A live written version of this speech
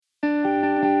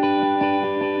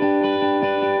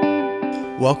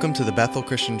Welcome to the Bethel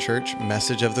Christian Church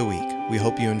Message of the Week. We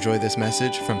hope you enjoy this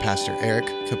message from Pastor Eric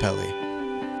Capelli.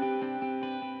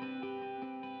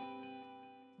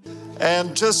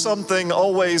 And just something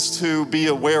always to be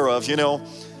aware of.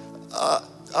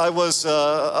 I was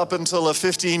up until a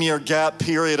 15-year gap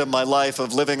period in my life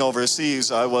of living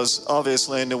overseas. I was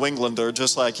obviously a New Englander,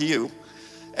 just like you.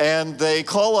 And they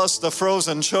call us the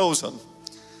frozen chosen.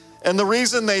 And the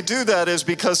reason they do that is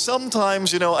because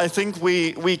sometimes, I think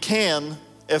we can,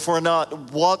 if we're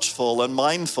not watchful and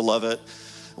mindful of it,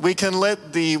 we can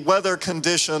let the weather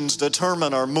conditions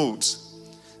determine our moods.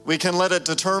 We can let it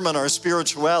determine our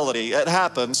spirituality. It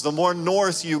happens. The more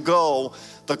north you go,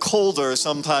 the colder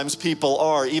sometimes people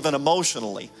are, even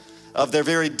emotionally. They're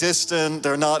very distant.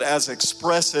 They're not as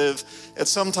expressive.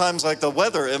 It's sometimes like the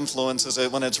weather influences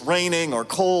it. When it's raining or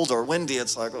cold or windy,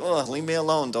 it's like, oh, leave me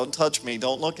alone. Don't touch me.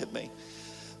 Don't look at me.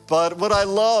 But what I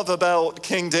love about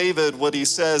King David, what he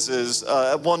says is,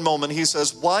 at one moment he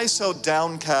says, "Why so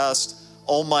downcast,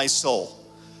 O my soul?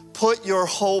 Put your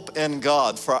hope in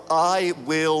God, for I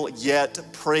will yet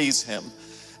praise him."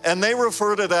 And they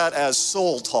refer to that as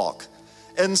soul talk.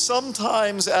 And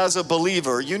sometimes as a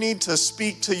believer, you need to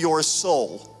speak to your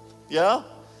soul, yeah?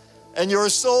 And your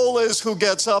soul is who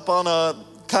gets up on a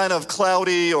kind of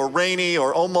cloudy or rainy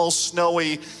or almost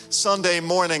snowy Sunday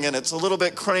morning, and it's a little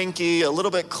bit cranky, a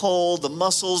little bit cold, the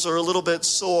muscles are a little bit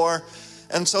sore.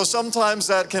 And so sometimes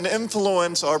that can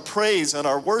influence our praise and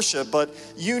our worship, but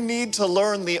you need to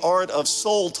learn the art of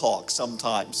soul talk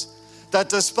sometimes. That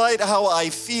despite how I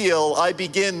feel, I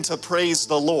begin to praise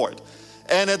the Lord.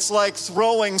 And it's like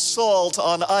throwing salt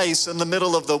on ice in the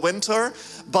middle of the winter.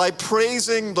 By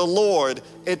praising the Lord,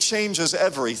 it changes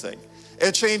everything.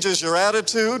 It changes your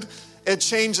attitude, it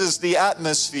changes the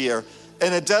atmosphere,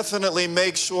 and it definitely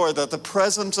makes sure that the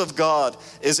presence of God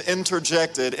is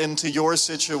interjected into your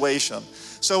situation.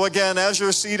 So again, as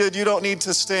you're seated, you don't need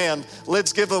to stand.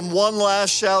 Let's give him one last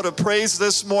shout of praise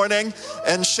this morning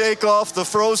and shake off the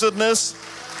frozenness.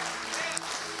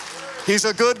 He's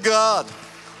a good God.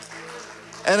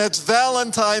 And it's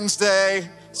Valentine's Day,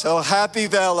 so happy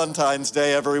Valentine's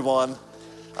Day, everyone.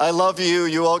 I love you.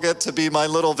 You all get to be my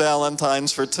little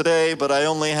Valentines for today, but I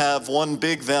only have one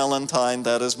big Valentine.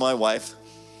 That is my wife.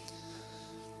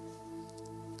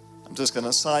 I'm just going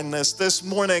to sign this. This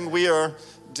morning we are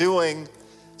doing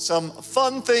some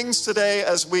fun things today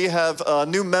as we have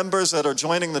new members that are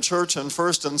joining the church in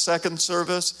first and second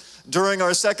service. During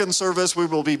our second service, we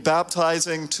will be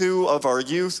baptizing 2 of our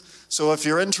youth. So if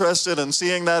you're interested in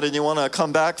seeing that and you want to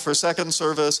come back for second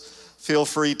service, feel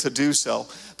free to do so.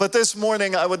 But this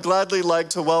morning, I would gladly like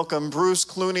to welcome Bruce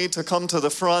Clooney to come to the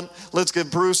front. Let's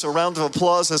give Bruce a round of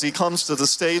applause as he comes to the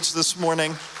stage this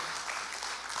morning.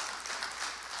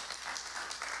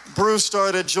 Bruce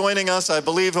started joining us, I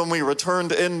believe, when we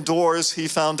returned indoors. He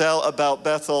found out about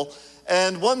Bethel.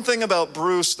 And one thing about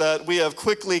Bruce that we have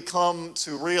quickly come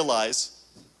to realize,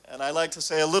 and I like to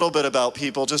say a little bit about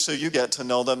people just so you get to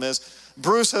know them, is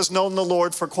Bruce has known the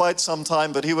Lord for quite some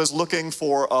time, but he was looking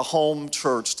for a home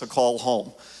church to call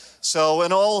home. So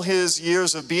in all his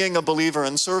years of being a believer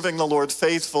and serving the Lord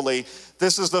faithfully,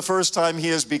 this is the first time he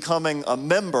is becoming a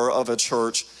member of a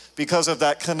church because of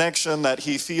that connection that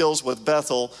he feels with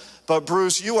Bethel. But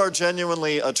Bruce, you are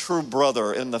genuinely a true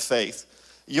brother in the faith.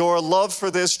 Your love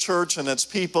for this church and its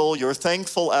people, your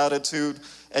thankful attitude,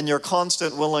 and your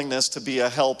constant willingness to be a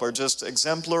help are just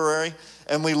exemplary.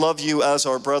 And we love you as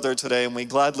our brother today, and we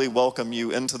gladly welcome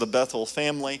you into the Bethel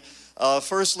family.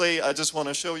 Firstly, I just want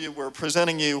to show you, we're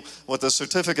presenting you with a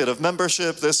certificate of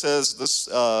membership. This says,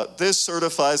 this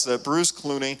certifies that Bruce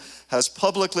Clooney has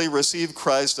publicly received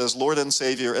Christ as Lord and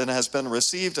Savior and has been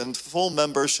received in full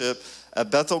membership at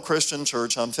Bethel Christian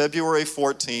Church on February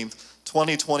 14th,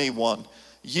 2021.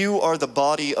 You are the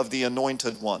body of the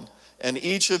Anointed One, and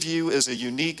each of you is a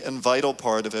unique and vital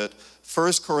part of it.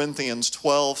 1 Corinthians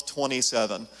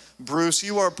 12:27. Bruce,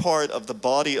 you are part of the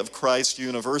body of Christ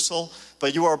universal,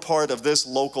 but you are part of this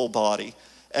local body.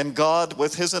 And God,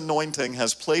 with his anointing,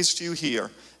 has placed you here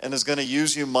and is going to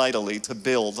use you mightily to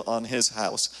build on his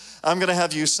house. I'm going to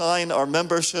have you sign our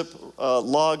membership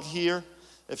log here.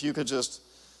 If you could just,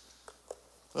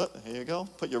 here you go,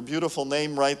 put your beautiful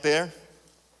name right there.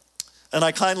 And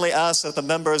I kindly ask that the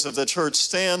members of the church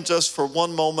stand just for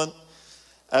one moment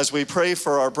as we pray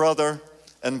for our brother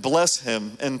and bless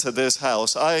him into this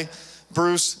house.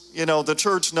 Bruce, the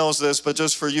church knows this, but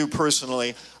just for you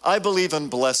personally, I believe in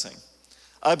blessing.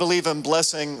 I believe in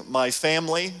blessing my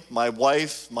family, my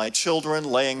wife, my children,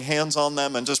 laying hands on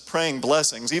them and just praying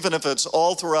blessings, even if it's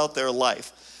all throughout their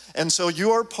life. And so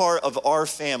you are part of our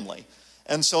family.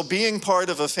 And so being part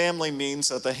of a family means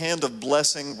that the hand of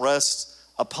blessing rests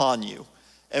upon you.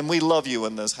 and we love you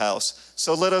in this house.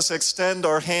 So let us extend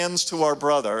our hands to our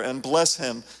brother and bless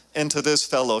him into this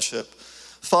fellowship.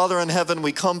 Father in heaven,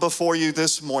 we come before you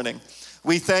this morning.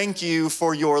 We thank you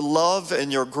for your love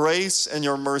and your grace and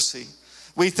your mercy.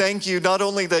 We thank you not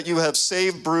only that you have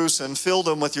saved Bruce and filled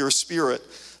him with your Spirit,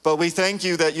 but we thank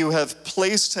you that you have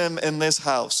placed him in this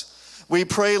house. We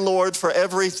pray, Lord, for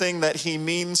everything that he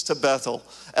means to Bethel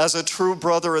as a true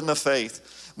brother in the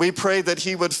faith. We pray that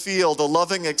he would feel the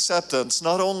loving acceptance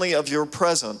not only of your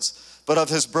presence, but of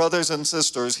his brothers and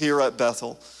sisters here at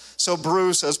Bethel. So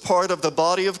Bruce, as part of the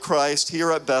body of Christ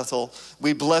here at Bethel,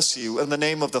 we bless you in the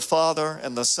name of the Father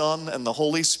and the Son and the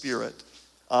Holy Spirit.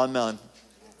 Amen.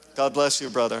 God bless you,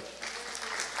 brother.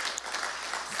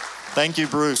 Thank you,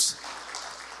 Bruce.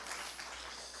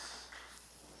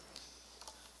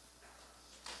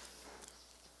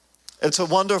 It's a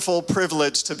wonderful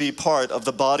privilege to be part of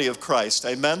the body of Christ.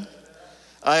 Amen?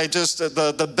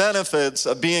 The benefits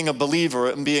of being a believer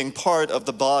and being part of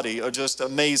the body are just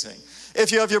amazing.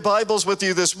 If you have your Bibles with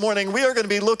you this morning, we are going to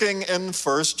be looking in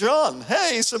 1 John.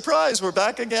 Hey, surprise, we're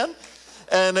back again.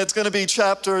 And it's going to be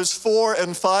chapters 4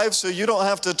 and 5, so you don't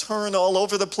have to turn all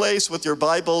over the place with your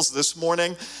Bibles this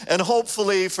morning. And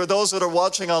hopefully, for those that are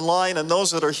watching online and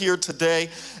those that are here today,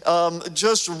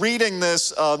 just reading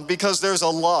this, because there's a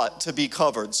lot to be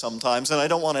covered sometimes. And I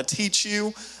don't want to teach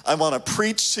you, I want to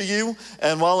preach to you.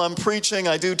 And while I'm preaching,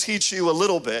 I do teach you a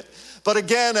little bit. But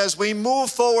again, as we move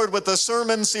forward with the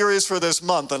sermon series for this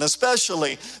month, and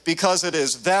especially because it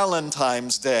is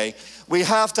Valentine's Day, we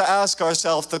have to ask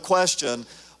ourselves the question,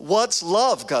 what's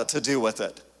love got to do with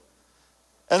it?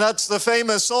 And that's the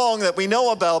famous song that we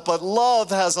know about, but love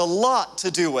has a lot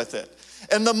to do with it.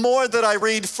 And the more that I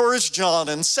read 1 John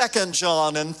and 2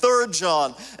 John and 3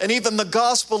 John and even the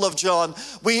Gospel of John,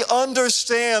 we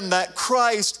understand that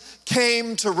Christ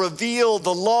came to reveal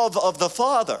the love of the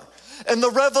Father. And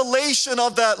the revelation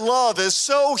of that love is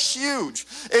so huge.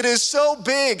 It is so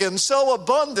big and so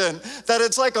abundant that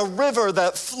it's like a river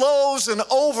that flows and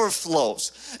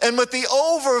overflows. And with the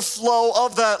overflow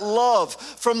of that love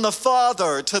from the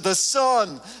Father to the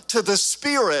Son to the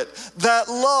Spirit, that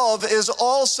love is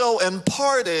also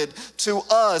imparted to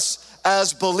us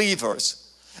as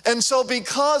believers. And so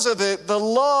because of it, the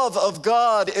love of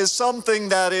God is something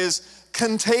that is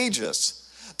contagious.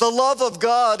 The love of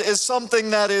God is something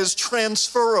that is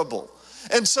transferable.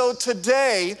 And so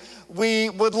today, we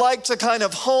would like to kind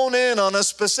of hone in on a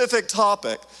specific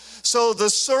topic. So the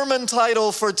sermon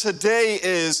title for today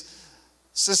is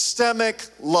Systemic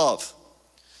Love.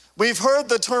 We've heard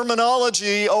the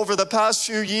terminology over the past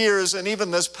few years and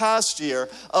even this past year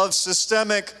of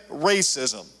systemic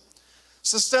racism.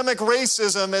 Systemic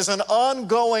racism is an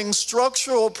ongoing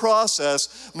structural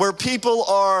process where people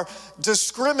are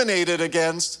discriminated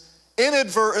against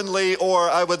inadvertently,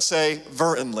 or I would say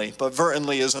vertently, but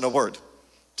vertently isn't a word,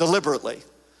 deliberately.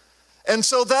 And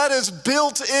so that is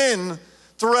built in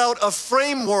throughout a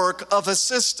framework of a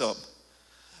system.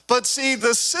 But see,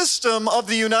 the system of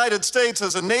the United States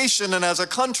as a nation and as a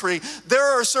country, there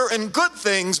are certain good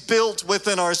things built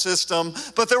within our system,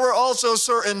 but there were also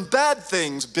certain bad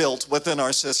things built within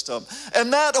our system.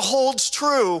 And that holds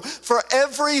true for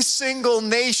every single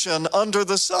nation under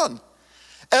the sun.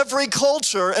 Every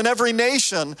culture and every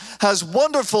nation has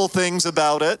wonderful things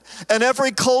about it, and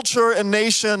every culture and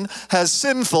nation has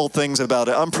sinful things about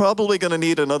it. I'm probably going to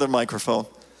need another microphone.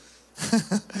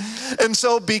 And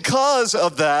so because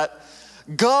of that,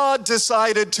 God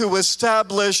decided to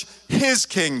establish his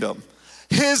kingdom,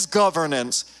 his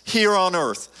governance here on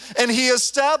earth. And he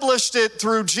established it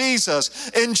through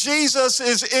Jesus. And Jesus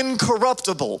is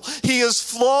incorruptible. He is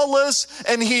flawless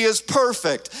and he is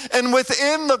perfect. And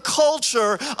within the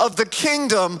culture of the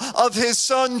kingdom of his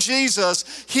son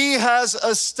Jesus, he has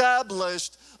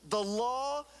established the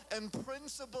law and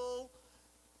principle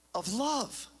of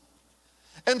love.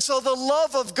 And so the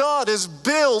love of God is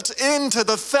built into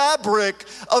the fabric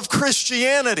of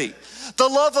Christianity. The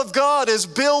love of God is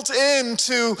built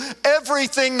into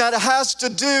everything that has to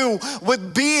do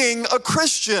with being a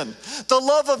Christian. The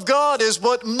love of God is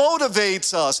what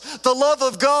motivates us. The love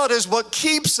of God is what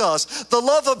keeps us. The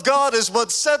love of God is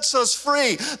what sets us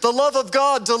free. The love of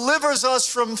God delivers us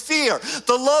from fear.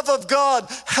 The love of God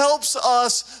helps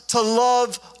us to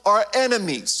love our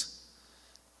enemies.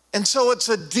 And so it's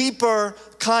a deeper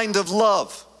kind of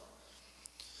love.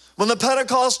 When the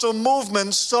Pentecostal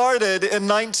movement started in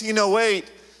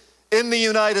 1908 in the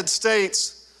United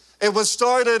States, it was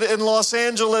started in Los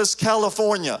Angeles,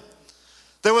 California.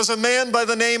 There was a man by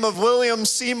the name of William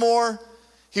Seymour.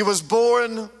 He was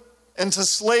born into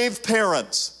slave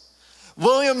parents.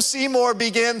 William Seymour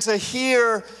began to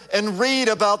hear and read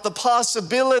about the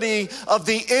possibility of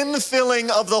the infilling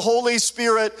of the Holy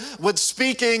Spirit with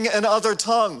speaking in other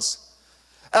tongues.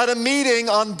 At a meeting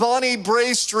on Bonnie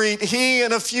Bray Street, he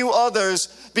and a few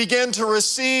others began to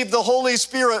receive the Holy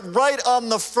Spirit right on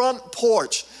the front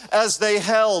porch as they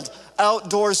held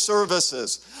outdoor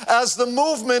services. As the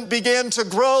movement began to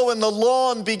grow and the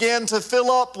lawn began to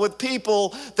fill up with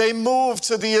people, they moved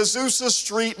to the Azusa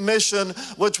Street Mission,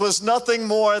 which was nothing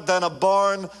more than a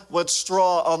barn with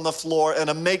straw on the floor and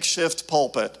a makeshift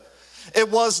pulpit. It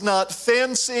was not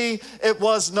fancy, it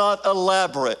was not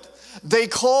elaborate. They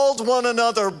called one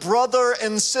another brother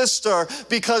and sister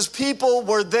because people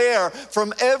were there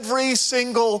from every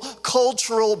single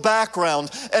cultural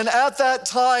background. And at that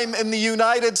time in the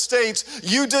United States,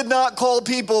 you did not call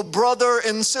people brother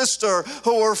and sister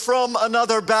who were from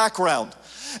another background.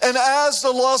 And as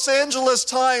the Los Angeles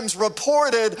Times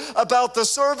reported about the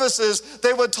services,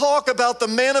 they would talk about the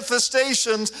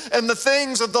manifestations and the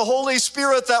things of the Holy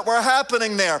Spirit that were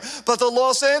happening there. But the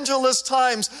Los Angeles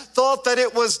Times thought that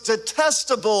it was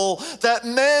detestable that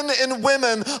men and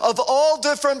women of all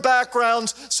different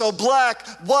backgrounds, so black,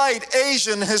 white,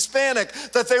 Asian, Hispanic,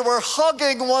 that they were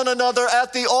hugging one another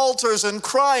at the altars and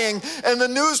crying. And the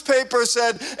newspaper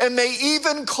said, and they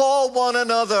even call one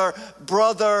another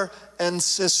brother and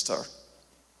sister.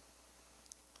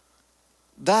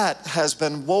 That has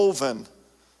been woven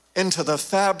into the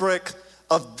fabric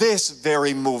of this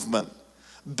very movement.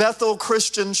 Bethel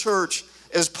Christian Church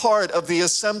is part of the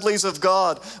Assemblies of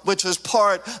God, which is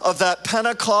part of that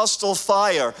Pentecostal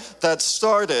fire that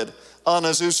started on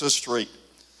Azusa Street.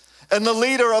 And the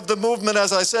leader of the movement,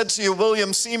 as I said to you,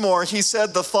 William Seymour, he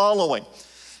said the following.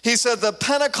 He said, the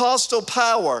Pentecostal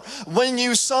power, when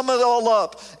you sum it all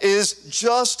up, is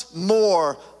just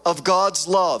more of God's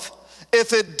love.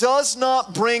 If it does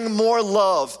not bring more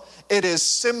love, it is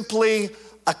simply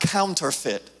a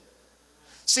counterfeit.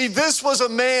 See, this was a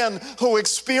man who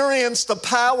experienced the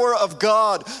power of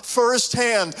God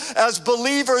firsthand as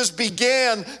believers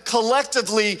began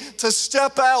collectively to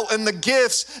step out in the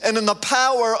gifts and in the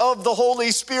power of the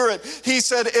Holy Spirit. He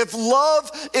said, if love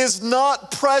is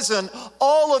not present,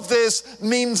 all of this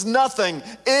means nothing.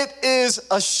 It is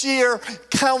a sheer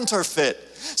counterfeit.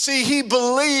 See, he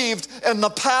believed in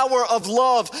the power of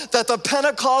love, that the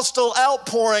Pentecostal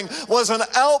outpouring was an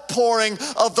outpouring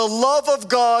of the love of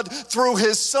God through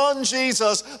his son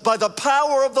Jesus by the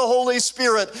power of the Holy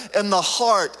Spirit in the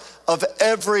heart of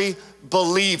every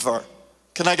believer.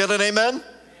 Can I get an amen?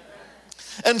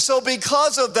 And so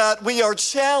because of that, we are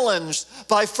challenged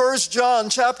by 1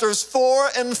 John chapters 4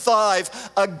 and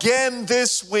 5 again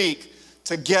this week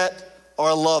to get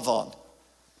our love on.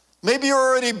 Maybe you're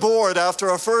already bored after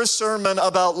a first sermon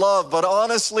about love, but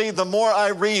honestly, the more I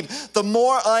read, the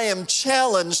more I am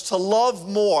challenged to love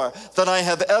more than I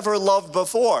have ever loved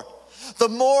before. The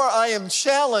more I am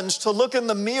challenged to look in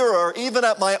the mirror, even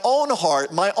at my own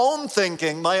heart, my own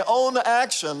thinking, my own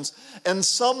actions, and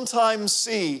sometimes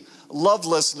see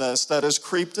lovelessness that has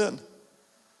creeped in.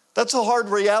 That's a hard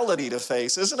reality to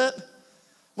face, isn't it?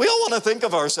 We all want to think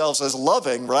of ourselves as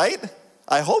loving, right?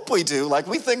 I hope we do. Like,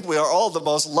 we think we are all the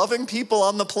most loving people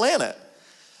on the planet.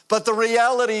 But the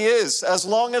reality is, as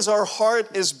long as our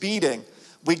heart is beating,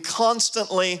 we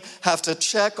constantly have to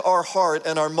check our heart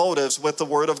and our motives with the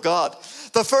Word of God.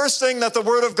 The first thing that the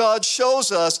Word of God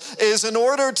shows us is in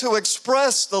order to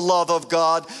express the love of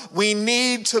God, we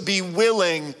need to be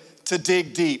willing to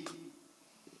dig deep.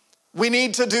 We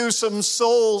need to do some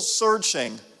soul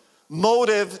searching,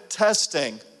 motive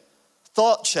testing,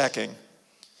 thought checking.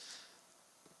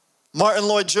 Martin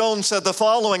Lloyd-Jones said the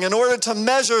following, in order to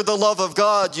measure the love of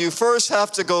God, you first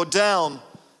have to go down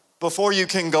before you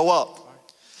can go up.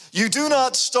 You do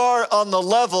not start on the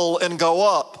level and go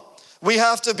up. We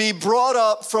have to be brought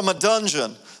up from a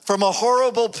dungeon, from a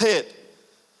horrible pit.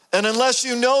 And unless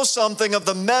you know something of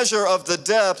the measure of the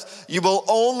depth, you will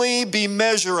only be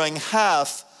measuring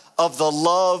half of the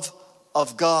love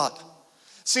of God.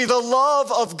 See, the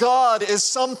love of God is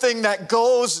something that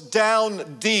goes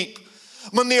down deep.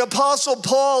 When the Apostle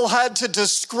Paul had to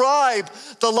describe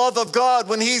the love of God,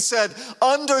 when he said,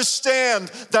 understand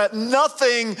that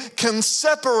nothing can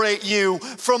separate you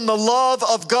from the love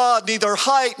of God, neither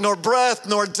height, nor breadth,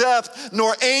 nor depth,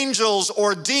 nor angels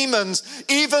or demons.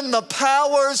 Even the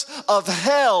powers of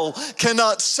hell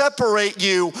cannot separate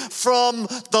you from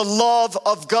the love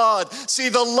of God. See,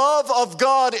 the love of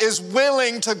God is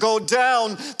willing to go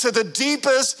down to the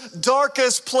deepest,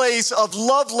 darkest place of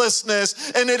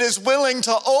lovelessness, and it is willing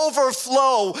to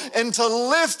overflow and to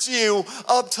lift you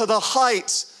up to the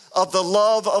heights of the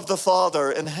love of the Father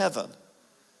in heaven.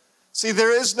 See,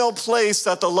 there is no place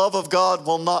that the love of God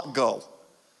will not go.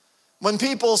 When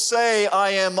people say,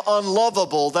 I am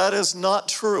unlovable, that is not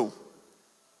true.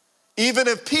 Even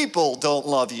if people don't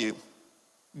love you,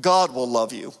 God will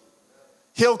love you.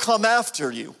 He'll come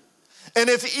after you. And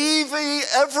if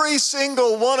every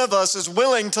single one of us is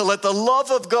willing to let the love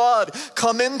of God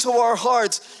come into our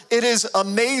hearts, it is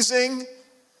amazing,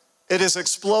 it is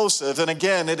explosive, and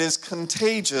again, it is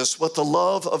contagious what the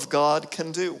love of God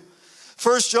can do.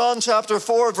 1 John chapter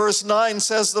 4, verse 9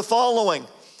 says the following,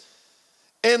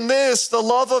 in this, the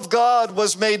love of God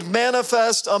was made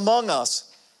manifest among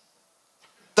us,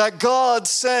 that God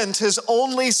sent his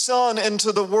only Son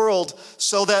into the world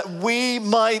so that we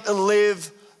might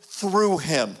live through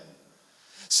him.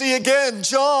 See, again,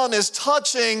 John is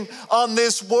touching on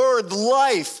this word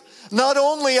life, not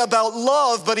only about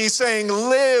love, but he's saying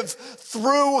live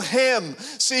through him.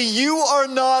 See, you are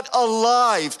not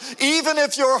alive. Even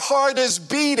if your heart is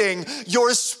beating,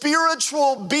 your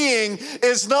spiritual being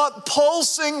is not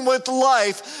pulsing with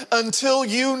life until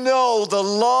you know the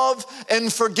love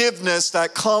and forgiveness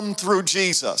that come through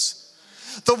Jesus.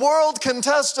 The world can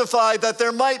testify that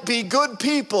there might be good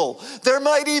people. There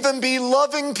might even be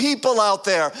loving people out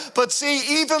there. But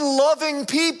see, even loving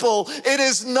people, it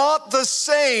is not the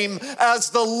same as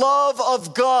the love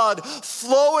of God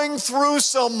flowing through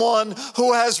someone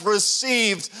who has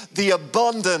received the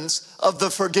abundance of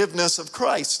the forgiveness of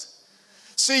Christ.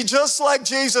 See, just like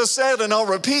Jesus said, and I'll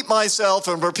repeat myself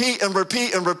and repeat and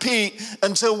repeat and repeat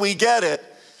until we get it,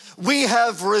 we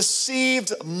have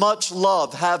received much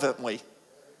love, haven't we?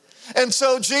 And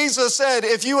so Jesus said,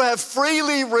 if you have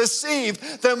freely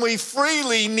received, then we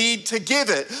freely need to give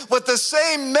it. With the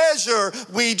same measure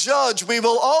we judge, we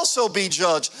will also be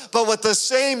judged. But with the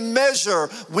same measure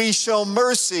we show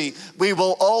mercy, we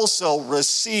will also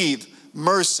receive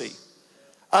mercy.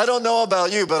 I don't know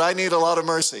about you, but I need a lot of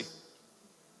mercy.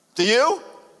 Do you?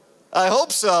 I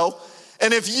hope so.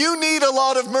 And if you need a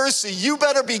lot of mercy, you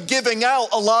better be giving out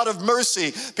a lot of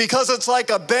mercy, because it's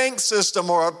like a bank system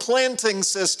or a planting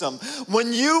system.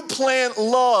 When you plant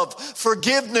love,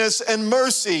 forgiveness, and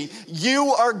mercy,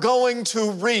 you are going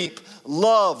to reap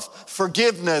love,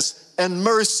 forgiveness, and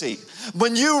mercy.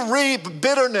 When you reap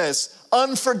bitterness,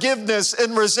 unforgiveness,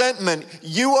 and resentment,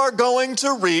 you are going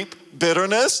to reap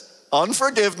bitterness,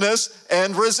 unforgiveness,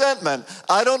 and resentment.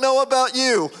 I don't know about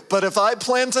you, but if I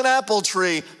plant an apple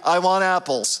tree, I want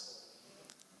apples.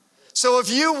 So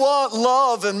if you want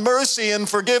love and mercy and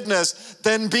forgiveness,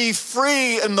 then be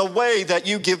free in the way that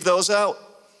you give those out.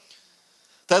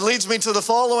 That leads me to the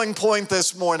following point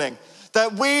this morning,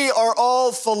 that we are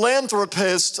all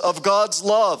philanthropists of God's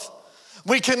love.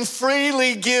 We can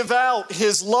freely give out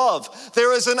his love.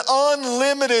 There is an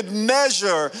unlimited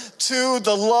measure to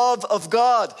the love of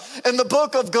God. In the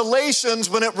book of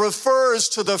Galatians, when it refers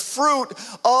to the fruit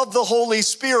of the Holy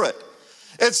Spirit,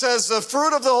 it says the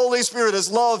fruit of the Holy Spirit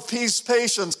is love, peace,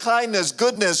 patience, kindness,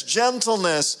 goodness,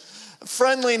 gentleness,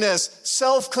 friendliness,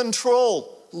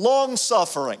 self-control,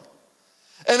 long-suffering.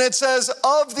 And it says,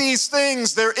 of these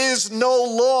things there is no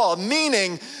law,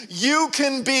 meaning you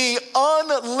can be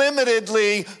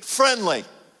unlimitedly friendly.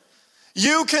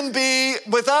 You can be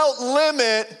without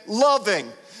limit loving.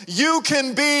 You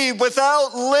can be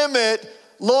without limit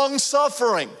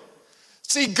long-suffering.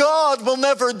 See, God will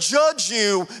never judge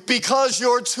you because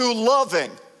you're too loving,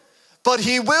 but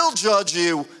he will judge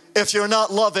you if you're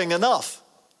not loving enough.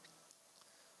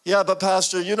 Yeah, but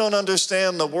Pastor, you don't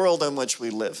understand the world in which we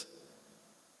live.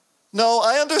 No,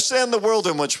 I understand the world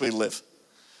in which we live.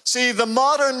 See, the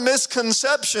modern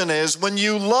misconception is when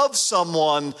you love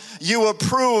someone, you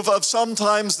approve of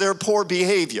sometimes their poor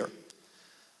behavior.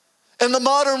 In the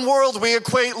modern world, we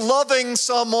equate loving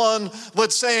someone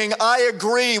with saying, I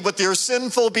agree with your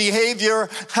sinful behavior,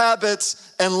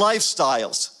 habits, and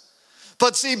lifestyles.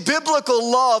 But see, biblical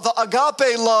love,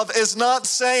 agape love, is not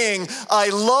saying, I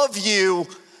love you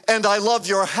and I love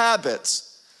your habits.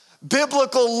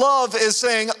 Biblical love is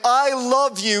saying, I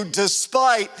love you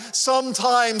despite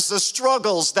sometimes the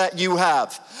struggles that you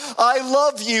have. I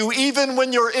love you even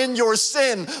when you're in your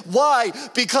sin. Why?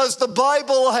 Because the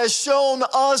Bible has shown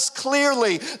us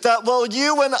clearly that while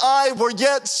you and I were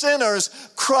yet sinners,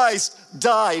 Christ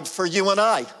died for you and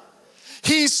I.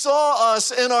 He saw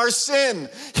us in our sin.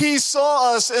 He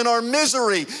saw us in our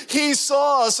misery. He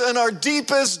saw us in our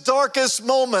deepest, darkest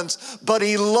moments, but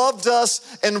he loved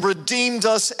us and redeemed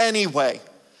us anyway.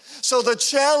 So the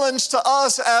challenge to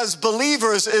us as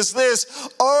believers is this: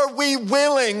 are we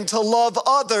willing to love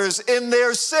others in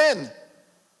their sin?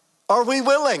 Are we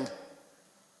willing?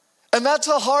 And that's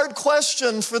a hard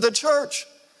question for the church.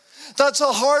 That's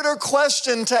a harder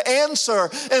question to answer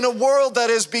in a world that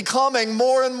is becoming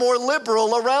more and more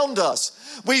liberal around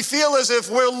us. We feel as if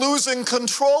we're losing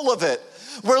control of it.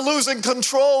 We're losing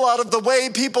control out of the way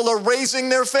people are raising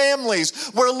their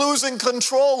families. We're losing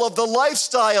control of the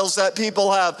lifestyles that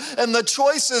people have and the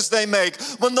choices they make.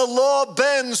 When the law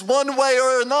bends one way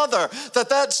or another,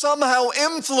 that somehow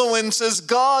influences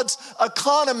God's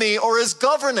economy or his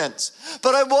governance.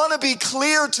 But I want to be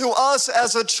clear to us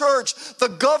as a church, the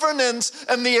governance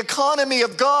and the economy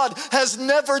of God has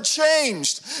never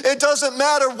changed. It doesn't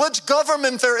matter which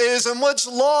government there is and which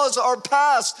laws are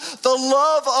passed. The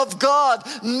love of God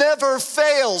never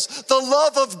fails. The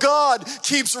love of God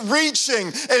keeps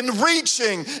reaching and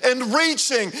reaching and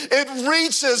reaching. It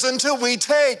reaches until we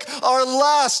take our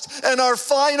last and our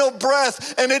final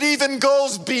breath, and it even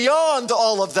goes beyond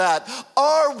all of that.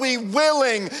 Are we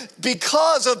willing,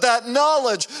 because of that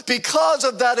knowledge, because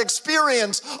of that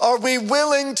experience, are we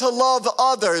willing to love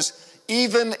others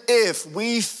even if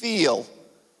we feel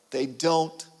they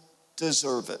don't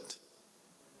deserve it?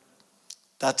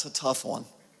 That's a tough one.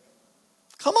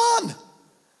 Come on.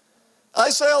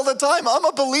 I say all the time, I'm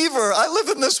a believer. I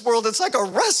live in this world. It's like a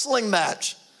wrestling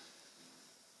match.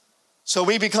 So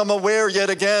we become aware yet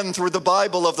again through the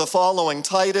Bible of the following.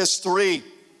 Titus 3,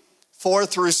 4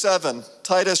 through 7.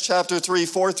 Titus chapter 3,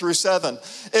 4 through 7.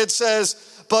 It says,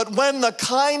 but when the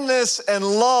kindness and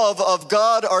love of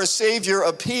God our Savior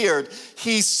appeared,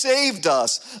 he saved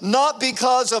us, not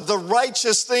because of the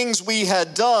righteous things we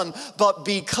had done, but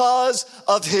because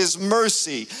of his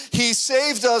mercy. He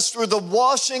saved us through the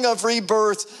washing of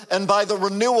rebirth and by the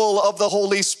renewal of the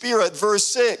Holy Spirit. Verse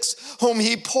 6, whom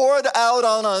he poured out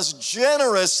on us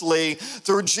generously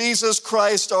through Jesus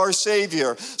Christ our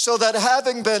Savior, so that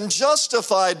having been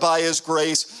justified by his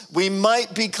grace, we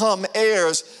might become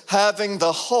heirs, having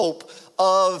the hope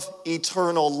of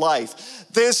eternal life.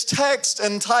 This text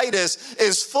in Titus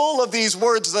is full of these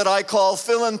words that I call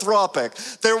philanthropic.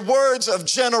 They're words of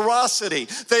generosity.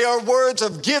 They are words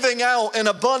of giving out in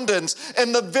abundance.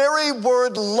 And the very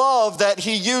word love that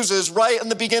he uses right in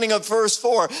the beginning of verse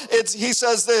 4, he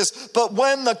says this, but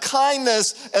when the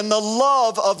kindness and the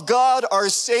love of God our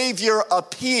Savior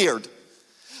appeared.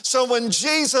 So when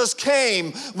Jesus came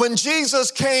in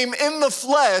the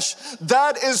flesh,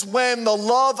 that is when the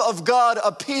love of God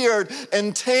appeared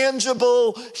in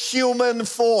tangible human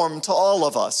form to all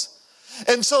of us.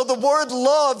 And so the word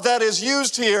love that is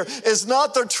used here is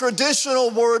not the traditional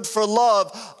word for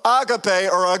love,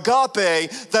 agape or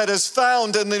agape, that is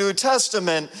found in the New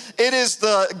Testament. It is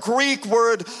the Greek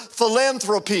word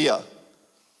philanthropia.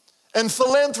 And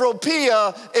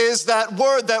philanthropia is that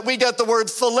word that we get the word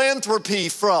philanthropy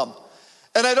from.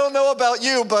 And I don't know about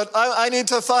you, but I need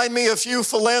to find me a few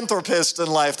philanthropists in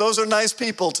life. Those are nice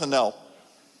people to know.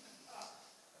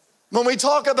 When we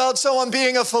talk about someone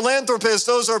being a philanthropist,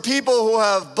 those are people who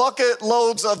have bucket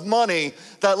loads of money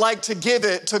that like to give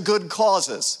it to good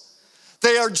causes.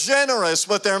 They are generous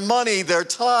with their money, their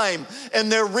time,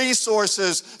 and their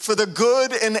resources for the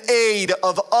good and aid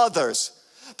of others.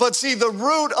 But see, the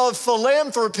root of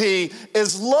philanthropy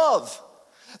is love.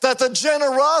 That the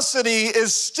generosity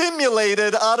is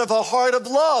stimulated out of a heart of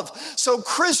love. So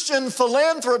Christian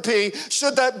philanthropy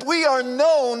should that we are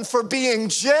known for being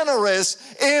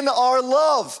generous in our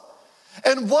love.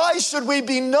 And why should we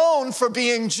be known for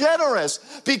being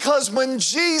generous? Because when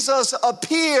Jesus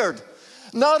appeared,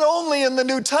 not only in the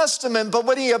New Testament, but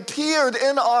when he appeared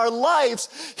in our lives,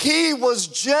 he was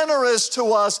generous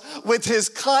to us with his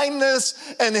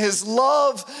kindness and his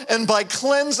love, and by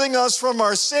cleansing us from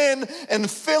our sin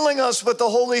and filling us with the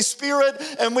Holy Spirit,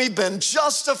 and we've been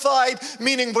justified,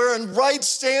 meaning we're in right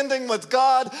standing with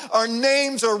God. Our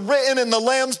names are written in the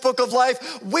Lamb's Book of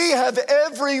Life. We have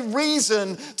every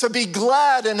reason to be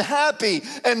glad and happy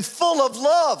and full of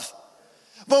love.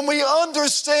 When we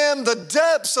understand the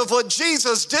depths of what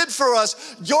Jesus did for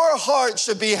us, your heart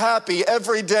should be happy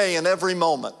every day and every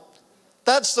moment.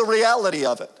 That's the reality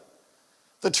of it.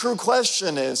 The true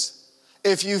question is,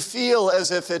 if you feel as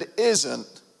if it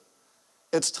isn't,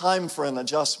 it's time for an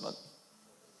adjustment.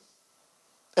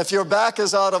 If your back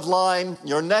is out of line,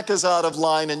 your neck is out of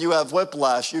line, and you have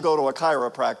whiplash, you go to a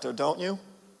chiropractor, don't you?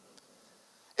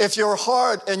 If your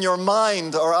heart and your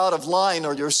mind are out of line,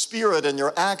 or your spirit and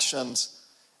your actions,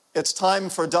 it's time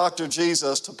for Dr.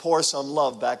 Jesus to pour some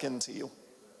love back into you.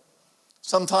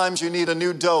 Sometimes you need a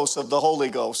new dose of the Holy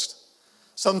Ghost.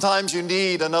 Sometimes you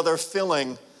need another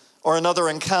filling or another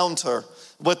encounter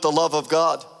with the love of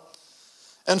God.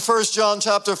 And 1 John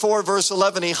chapter 4, verse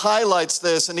 11, he highlights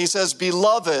this and he says,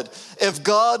 beloved, if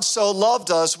God so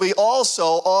loved us, we also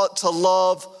ought to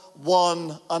love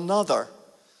one another.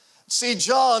 See,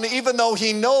 John, even though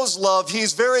he knows love,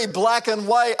 he's very black and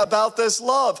white about this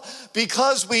love.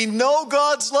 Because we know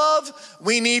God's love,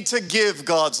 we need to give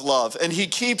God's love. And he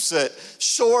keeps it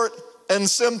short and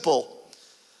simple.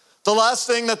 The last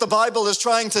thing that the Bible is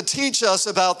trying to teach us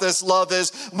about this love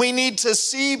is we need to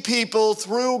see people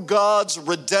through God's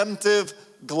redemptive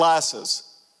glasses.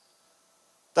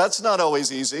 That's not always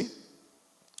easy.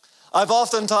 I've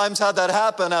oftentimes had that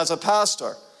happen as a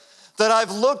pastor. That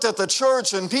I've looked at the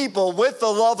church and people with the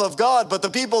love of God, but the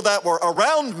people that were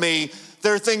around me,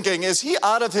 they're thinking, is he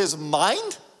out of his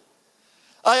mind?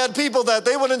 I had people that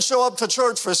they wouldn't show up to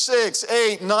church for 6,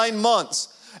 8, 9 months.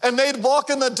 And they'd walk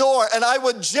in the door and I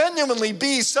would genuinely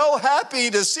be so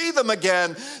happy to see them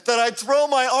again that I'd throw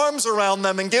my arms around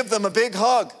them and give them a big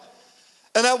hug.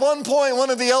 And at one point, one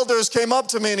of the elders came up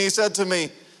to me and he said to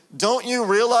me, don't you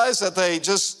realize that they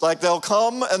just, they'll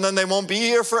come and then they won't be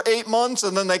here for 8 months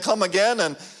and then they come again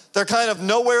and they're kind of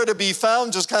nowhere to be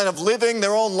found, just kind of living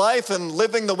their own life and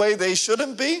living the way they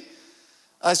shouldn't be?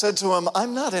 I said to him,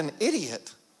 I'm not an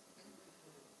idiot.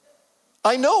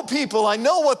 I know people, I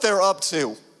know what they're up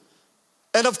to.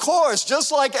 And of course, just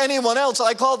like anyone else,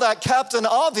 I call that Captain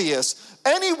Obvious.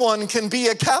 Anyone can be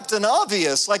a Captain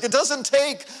Obvious. It doesn't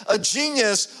take a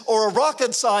genius or a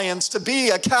rocket science to be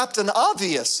a Captain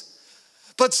Obvious.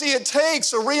 But see, it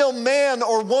takes a real man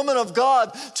or woman of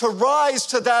God to rise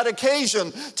to that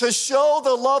occasion, to show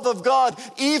the love of God,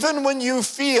 even when you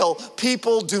feel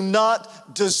people do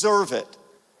not deserve it.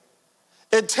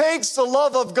 It takes the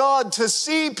love of God to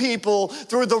see people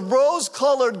through the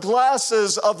rose-colored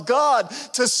glasses of God,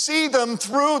 to see them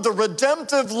through the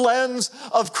redemptive lens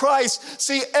of Christ.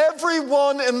 See,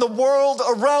 everyone in the world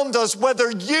around us, whether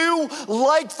you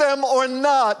like them or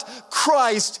not,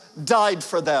 Christ died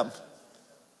for them.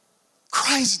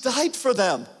 Christ died for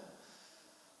them.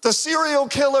 The serial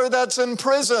killer that's in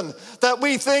prison that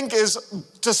we think is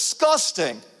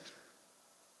disgusting.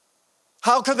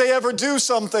 How could they ever do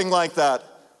something like that?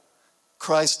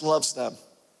 Christ loves them.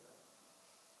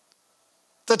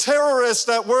 The terrorist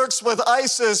that works with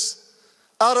ISIS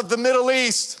out of the Middle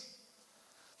East,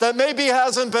 that maybe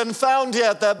hasn't been found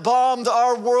yet, that bombed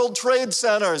our World Trade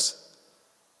Centers,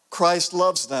 Christ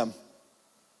loves them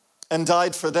and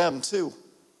died for them too.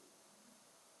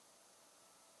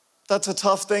 That's a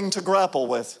tough thing to grapple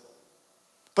with.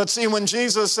 But see, when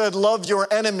Jesus said, love your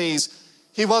enemies,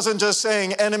 he wasn't just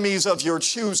saying enemies of your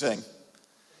choosing.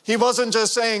 He wasn't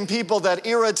just saying people that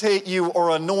irritate you or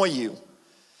annoy you.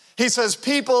 He says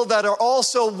people that are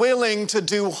also willing to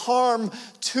do harm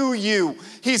to you.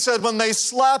 He said when they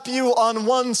slap you on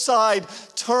one side,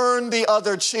 turn the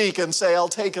other cheek and say, I'll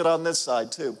take it on this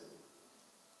side too.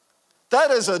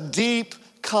 That is a deep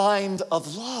kind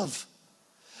of love.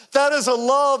 That is a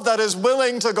love that is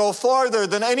willing to go farther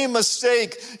than any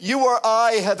mistake you or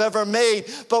I have ever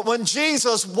made. But when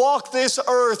Jesus walked this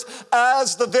earth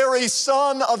as the very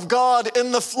Son of God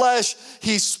in the flesh,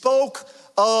 he spoke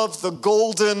of the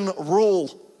golden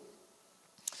rule.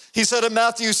 He said in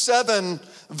Matthew 7,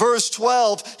 verse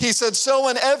 12, he said, so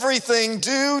in everything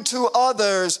do to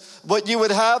others what you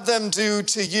would have them do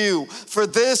to you. For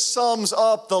this sums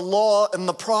up the law and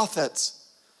the prophets.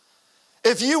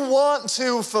 If you want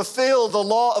to fulfill the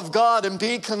law of God and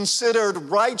be considered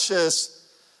righteous,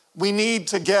 we need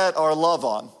to get our love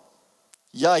on.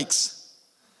 Yikes.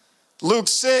 Luke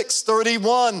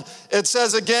 6:31, it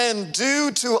says again,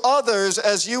 do to others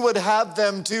as you would have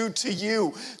them do to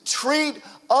you. Treat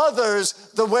others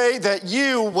the way that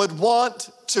you would want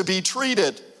to be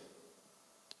treated.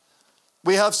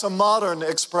 We have some modern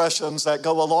expressions that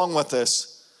go along with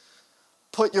this.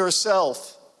 Put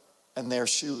yourself in their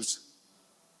shoes.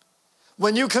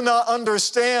 When you cannot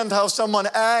understand how someone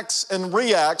acts and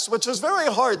reacts, which is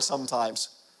very hard sometimes.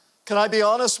 Can I be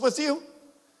honest with you?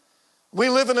 We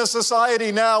live in a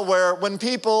society now where when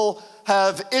people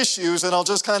have issues, and I'll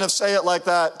just kind of say it like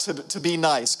that to be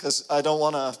nice, because I don't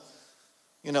want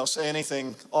to, say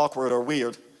anything awkward or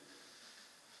weird.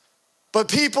 But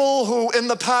people who in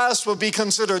the past would be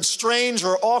considered strange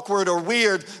or awkward or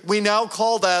weird, we now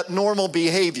call that normal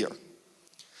behavior.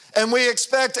 And we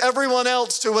expect everyone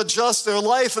else to adjust their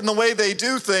life and the way they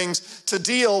do things to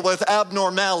deal with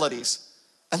abnormalities.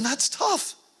 And that's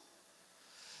tough.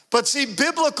 But see,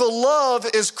 biblical love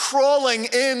is crawling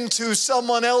into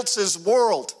someone else's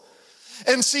world.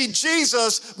 And see,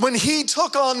 Jesus, when he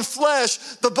took on flesh,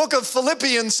 the book of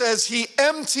Philippians says he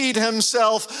emptied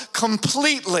himself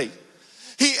completely.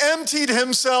 He emptied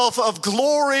himself of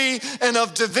glory and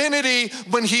of divinity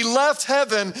when he left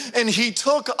heaven and he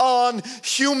took on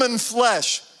human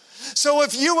flesh. So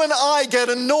if you and I get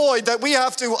annoyed that we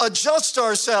have to adjust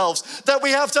ourselves, that we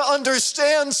have to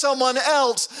understand someone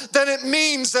else, then it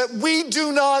means that we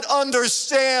do not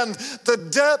understand the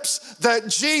depths that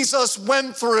Jesus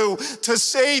went through to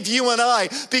save you and I.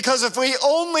 Because if we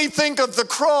only think of the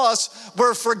cross,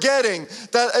 we're forgetting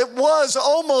that it was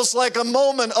almost like a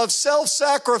moment of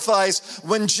self-sacrifice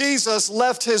when Jesus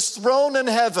left his throne in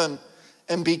heaven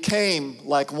and became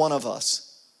like one of us.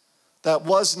 That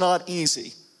was not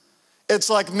easy. It's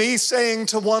like me saying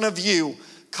to one of you,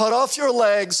 cut off your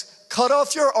legs, cut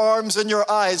off your arms and your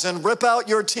eyes, and rip out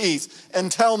your teeth,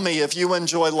 and tell me if you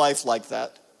enjoy life like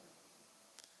that.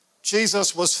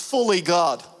 Jesus was fully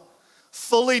God,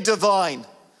 fully divine,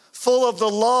 full of the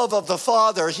love of the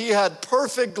Father. He had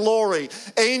perfect glory,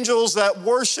 angels that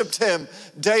worshiped him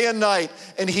day and night,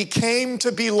 and he came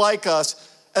to be like us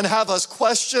and have us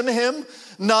question him,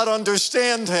 not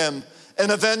understand him,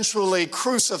 and eventually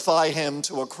crucify him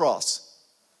to a cross.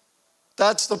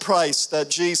 That's the price that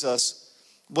Jesus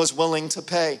was willing to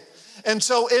pay. And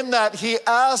so in that, he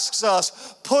asks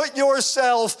us, put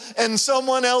yourself in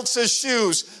someone else's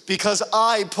shoes because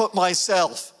I put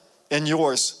myself in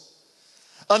yours.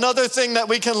 Another thing that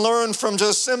we can learn from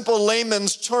just simple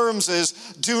layman's terms is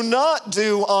do not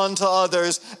do unto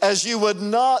others as you would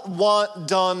not want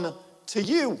done to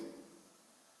you.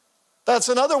 That's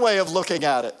another way of looking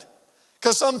at it.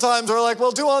 Because sometimes we're like,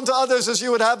 well, do unto others as you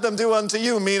would have them do unto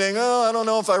you, meaning, oh, I don't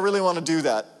know if I really want to do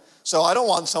that. So I don't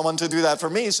want someone to do that for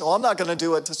me, so I'm not going to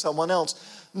do it to someone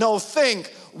else. No,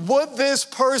 think, would this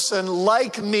person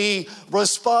like me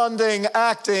responding,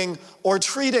 acting, or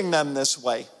treating them this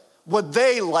way? Would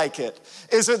they like it?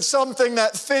 Is it something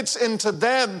that fits into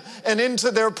them and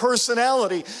into their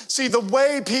personality? See, the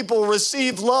way people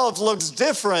receive love looks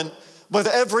different with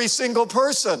every single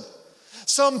person.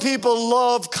 Some people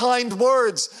love kind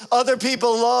words. Other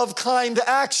people love kind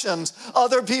actions.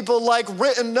 Other people like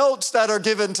written notes that are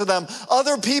given to them.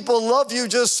 Other people love you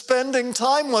just spending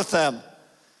time with them.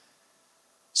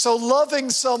 So loving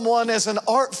someone is an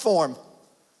art form.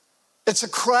 It's a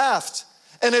craft.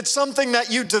 And it's something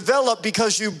that you develop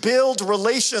because you build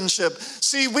relationship.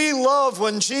 See, we love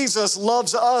when Jesus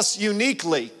loves us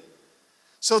uniquely.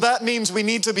 So that means we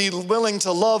need to be willing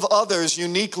to love others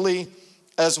uniquely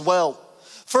as well.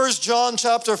 1 John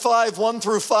chapter 5, 1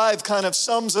 through 5 kind of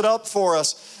sums it up for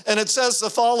us. And it says the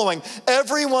following: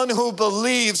 everyone who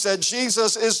believes that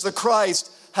Jesus is the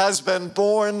Christ has been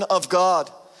born of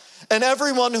God. And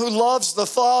everyone who loves the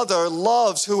Father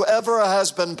loves whoever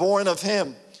has been born of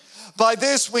him. By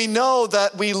this we know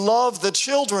that we love the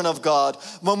children of God,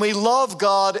 when we love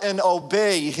God and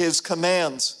obey his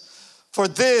commands. For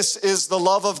this is the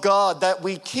love of God, that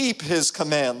we keep his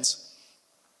commands.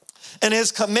 And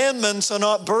his commandments are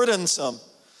not burdensome.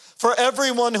 For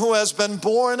everyone who has been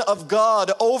born of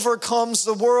God overcomes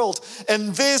the world.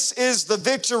 And this is the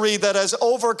victory that has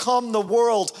overcome the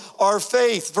world, our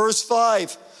faith. Verse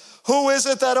 5, who is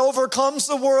it that overcomes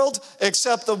the world?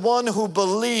 Except the one who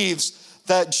believes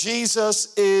that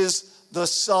Jesus is the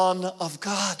Son of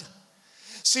God.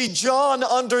 See, John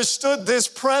understood this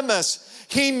premise.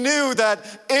 He knew that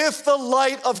if the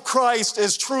light of Christ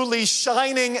is truly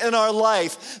shining in our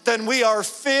life, then we are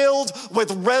filled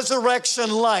with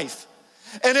resurrection life.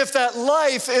 And if that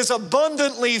life is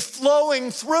abundantly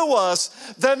flowing through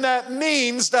us, then that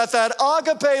means that that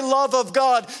agape love of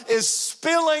God is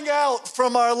spilling out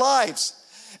from our lives.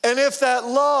 And if that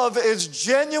love is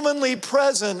genuinely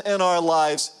present in our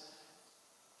lives,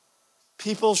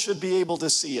 people should be able to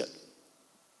see it.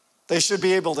 They should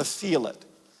be able to feel it.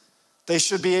 They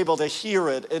should be able to hear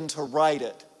it and to write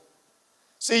it.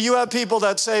 See, you have people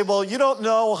that say, well, you don't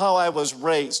know how I was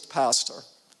raised, Pastor.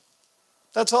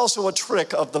 That's also a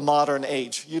trick of the modern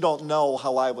age. You don't know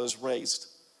how I was raised.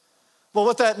 Well,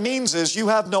 what that means is you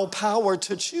have no power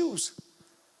to choose.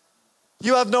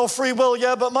 You have no free will.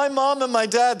 Yeah, but my mom and my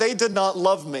dad, they did not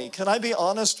love me. Can I be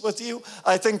honest with you?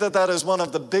 I think that is one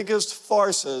of the biggest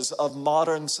farces of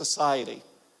modern society.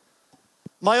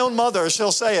 My own mother,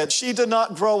 she'll say it, she did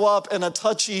not grow up in a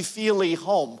touchy-feely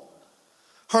home.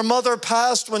 Her mother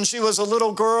passed when she was a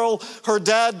little girl. Her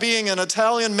dad, being an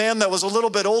Italian man that was a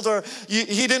little bit older,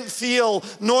 he didn't feel,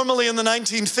 normally in the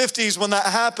 1950s when that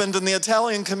happened in the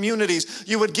Italian communities,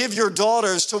 you would give your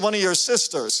daughters to one of your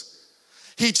sisters.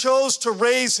 He chose to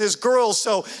raise his girls,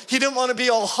 so he didn't want to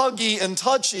be all huggy and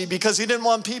touchy because he didn't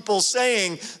want people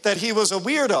saying that he was a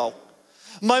weirdo.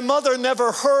 My mother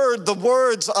never heard the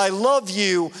words, I love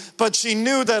you, but she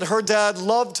knew that her dad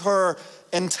loved her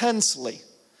intensely.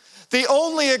 The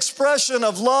only expression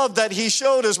of love that he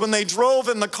showed is when they drove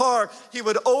in the car, he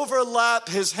would overlap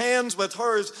his hands with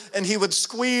hers and he would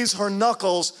squeeze her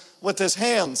knuckles with his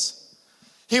hands.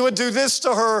 He would do this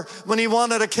to her when he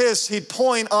wanted a kiss. He'd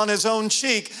point on his own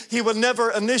cheek. He would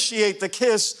never initiate the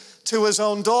kiss to his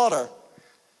own daughter.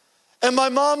 And my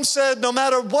mom said, no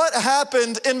matter what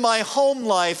happened in my home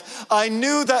life, I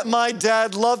knew that my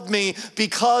dad loved me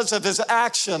because of his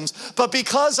actions. But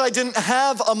because I didn't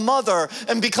have a mother,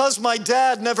 and because my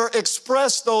dad never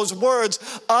expressed those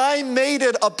words, I made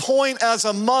it a point as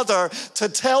a mother to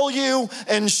tell you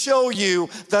and show you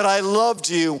that I loved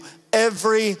you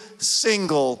every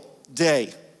single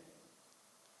day.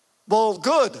 Well,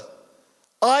 good.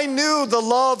 I knew the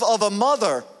love of a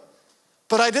mother,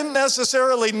 but I didn't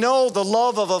necessarily know the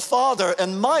love of a father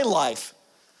in my life.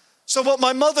 So what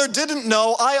my mother didn't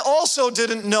know, I also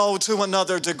didn't know to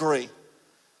another degree.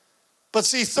 But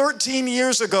see, 13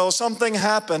 years ago, something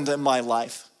happened in my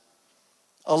life.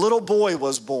 A little boy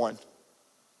was born,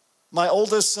 my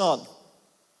oldest son.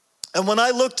 And when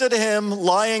I looked at him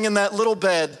lying in that little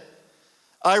bed,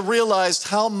 I realized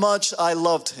how much I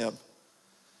loved him.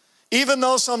 Even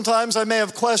though sometimes I may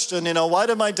have questioned, why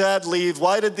did my dad leave?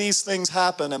 Why did these things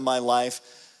happen in my life?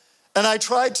 And I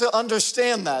tried to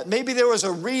understand that. Maybe there was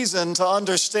a reason to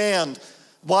understand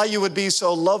why you would be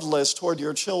so loveless toward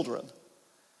your children.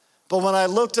 But when I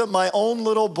looked at my own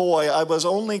little boy, I was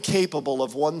only capable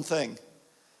of one thing,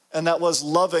 and that was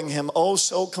loving him oh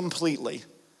so completely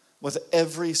with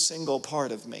every single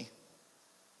part of me.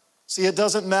 See, it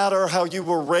doesn't matter how you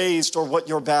were raised or what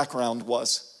your background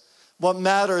was. What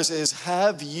matters is,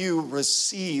 have you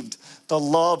received the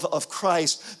love of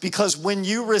Christ? Because when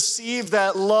you receive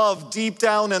that love deep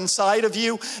down inside of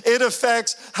you, it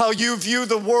affects how you view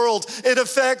the world. It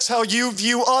affects how you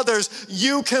view others.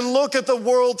 You can look at the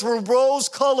world through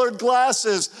rose-colored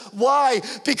glasses. Why?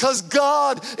 Because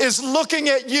God is looking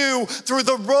at you through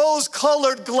the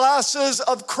rose-colored glasses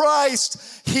of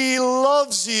Christ. He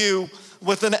loves you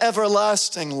with an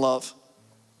everlasting love.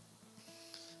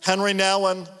 Henry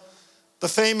Nouwen, the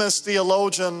famous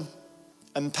theologian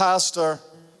and pastor,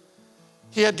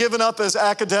 he had given up his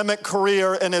academic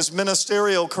career and his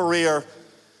ministerial career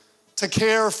to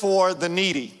care for the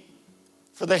needy,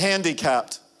 for the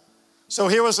handicapped. So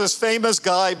here was this famous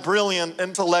guy, brilliant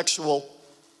intellectual,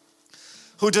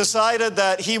 who decided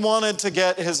that he wanted to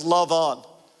get his love on.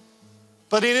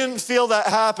 But he didn't feel that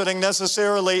happening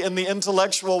necessarily in the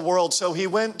intellectual world, so he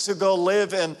went to go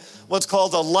live in what's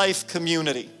called a life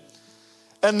community.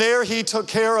 And there he took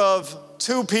care of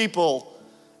two people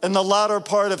in the latter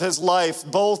part of his life.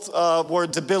 Both were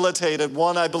debilitated.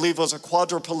 One, I believe, was a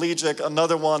quadriplegic.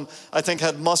 Another one, I think,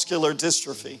 had muscular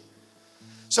dystrophy.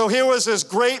 So here was this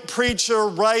great preacher,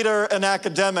 writer, and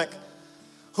academic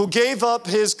who gave up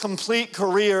his complete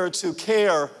career to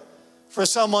care for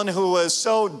someone who was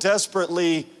so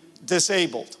desperately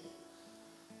disabled.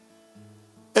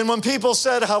 And when people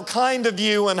said, how kind of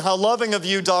you and how loving of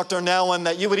you, Dr. Nouwen,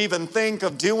 that you would even think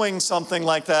of doing something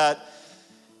like that,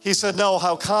 he said, no,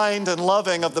 how kind and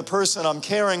loving of the person I'm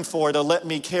caring for to let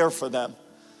me care for them.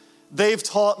 They've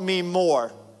taught me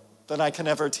more than I can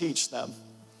ever teach them.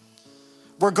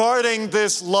 Regarding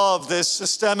this love, this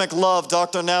systemic love,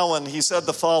 Dr. Nouwen, he said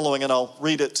the following, and I'll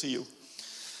read it to you.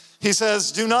 He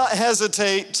says, do not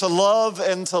hesitate to love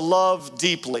and to love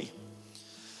deeply.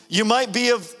 You might be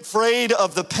afraid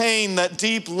of the pain that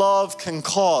deep love can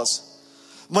cause.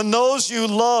 When those you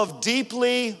love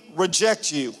deeply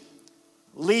reject you,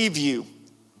 leave you,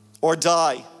 or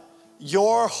die,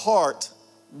 your heart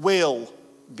will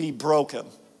be broken.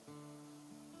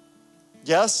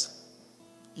 Yes?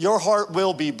 Your heart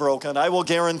will be broken. I will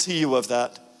guarantee you of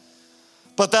that.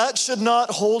 But that should not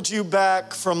hold you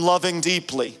back from loving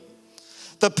deeply.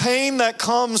 The pain that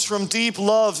comes from deep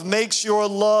love makes your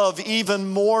love even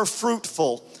more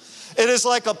fruitful. It is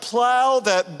like a plow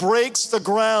that breaks the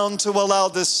ground to allow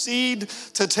the seed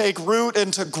to take root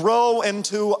and to grow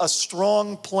into a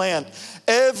strong plant.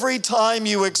 Every time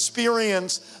you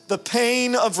experience the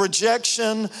pain of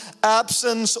rejection,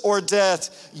 absence, or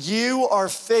death, you are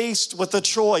faced with a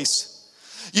choice.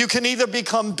 You can either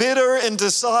become bitter and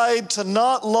decide to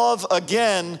not love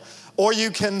again, or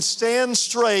you can stand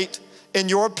straight in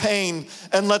your pain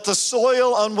and let the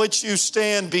soil on which you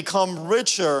stand become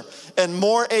richer and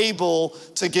more able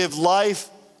to give life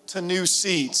to new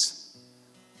seeds.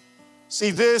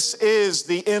 See, this is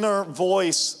the inner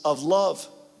voice of love.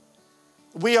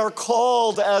 We are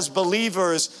called as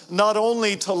believers not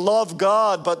only to love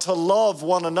God, but to love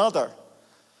one another.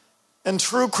 And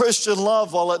true Christian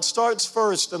love, well, it starts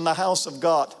first in the house of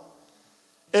God.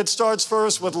 It starts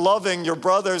first with loving your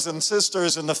brothers and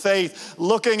sisters in the faith,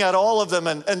 looking at all of them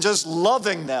and just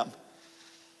loving them.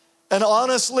 And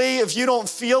honestly, if you don't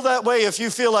feel that way, if you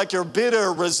feel like you're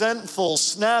bitter, resentful,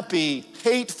 snappy,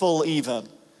 hateful even,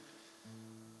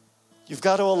 You've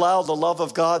got to allow the love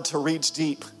of God to reach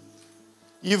deep.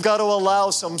 You've got to allow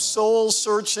some soul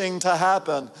searching to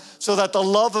happen so that the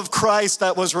love of Christ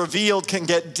that was revealed can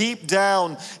get deep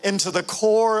down into the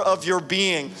core of your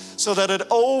being so that it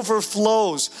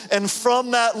overflows. And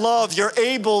from that love, you're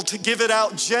able to give it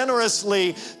out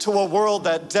generously to a world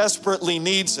that desperately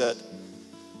needs it.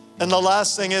 And the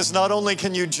last thing is, not only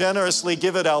can you generously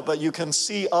give it out, but you can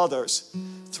see others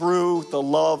through the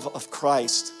love of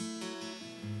Christ.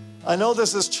 I know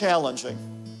this is challenging.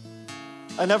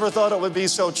 I never thought it would be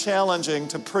so challenging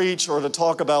to preach or to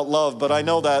talk about love, but I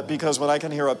know that because when I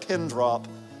can hear a pin drop,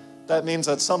 that means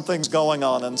that something's going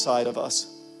on inside of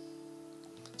us.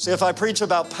 See, if I preach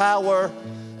about power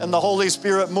and the Holy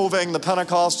Spirit moving, the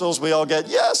Pentecostals, we all get,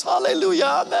 yes, hallelujah,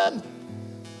 amen.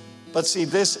 But see,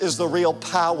 this is the real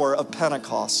power of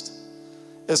Pentecost,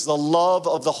 is the love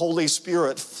of the Holy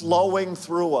Spirit flowing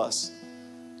through us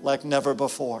like never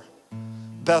before.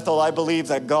 Bethel, I believe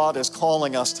that God is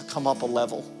calling us to come up a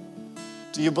level.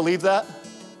 Do you believe that?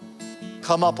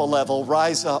 Come up a level,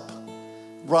 rise up,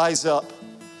 rise up.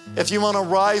 If you want to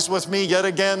rise with me yet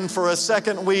again for a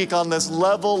second week on this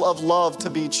level of love,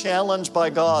 to be challenged by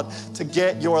God to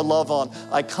get your love on,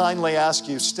 I kindly ask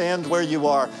you, stand where you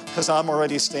are, because I'm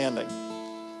already standing.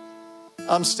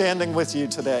 I'm standing with you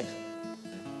today.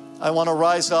 I want to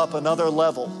rise up another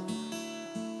level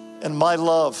in my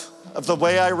love, of the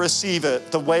way I receive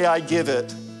it, the way I give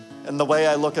it, and the way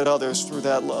I look at others through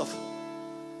that love.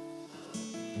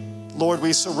 Lord,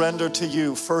 we surrender to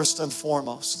you first and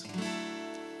foremost.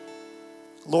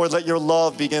 Lord, let your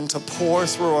love begin to pour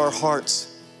through our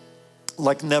hearts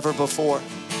like never before.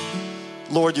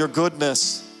 Lord, your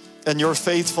goodness and your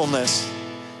faithfulness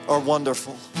are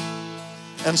wonderful.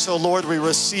 And so, Lord, we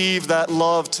receive that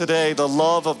love today, the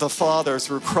love of the Father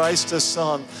through Christ his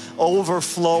Son,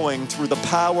 overflowing through the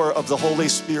power of the Holy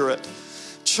Spirit.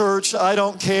 Church, I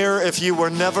don't care if you were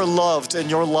never loved in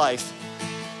your life.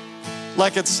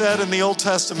 Like it said in the Old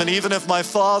Testament, even if my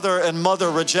father and mother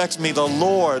reject me, the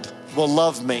Lord will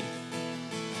love me.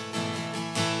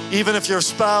 Even if your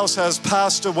spouse has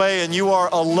passed away and you are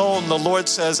alone, the Lord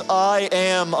says, I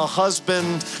am a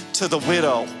husband to the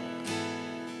widow.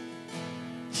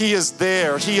 He is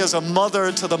there. He is a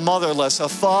mother to the motherless, a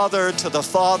father to the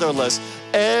fatherless.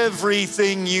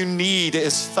 Everything you need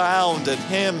is found in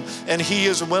him, and he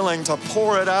is willing to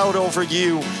pour it out over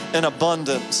you in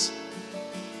abundance.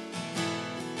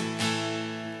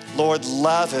 Lord,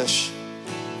 lavish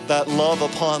that love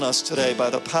upon us today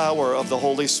by the power of the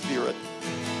Holy Spirit.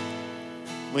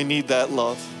 We need that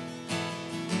love.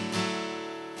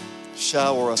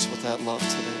 Shower us with that love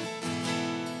today.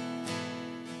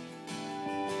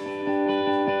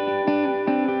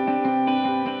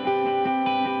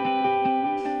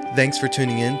 Thanks for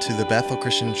tuning in to the Bethel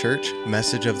Christian Church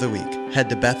Message of the Week. Head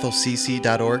to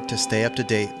bethelcc.org to stay up to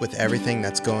date with everything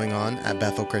that's going on at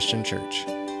Bethel Christian Church.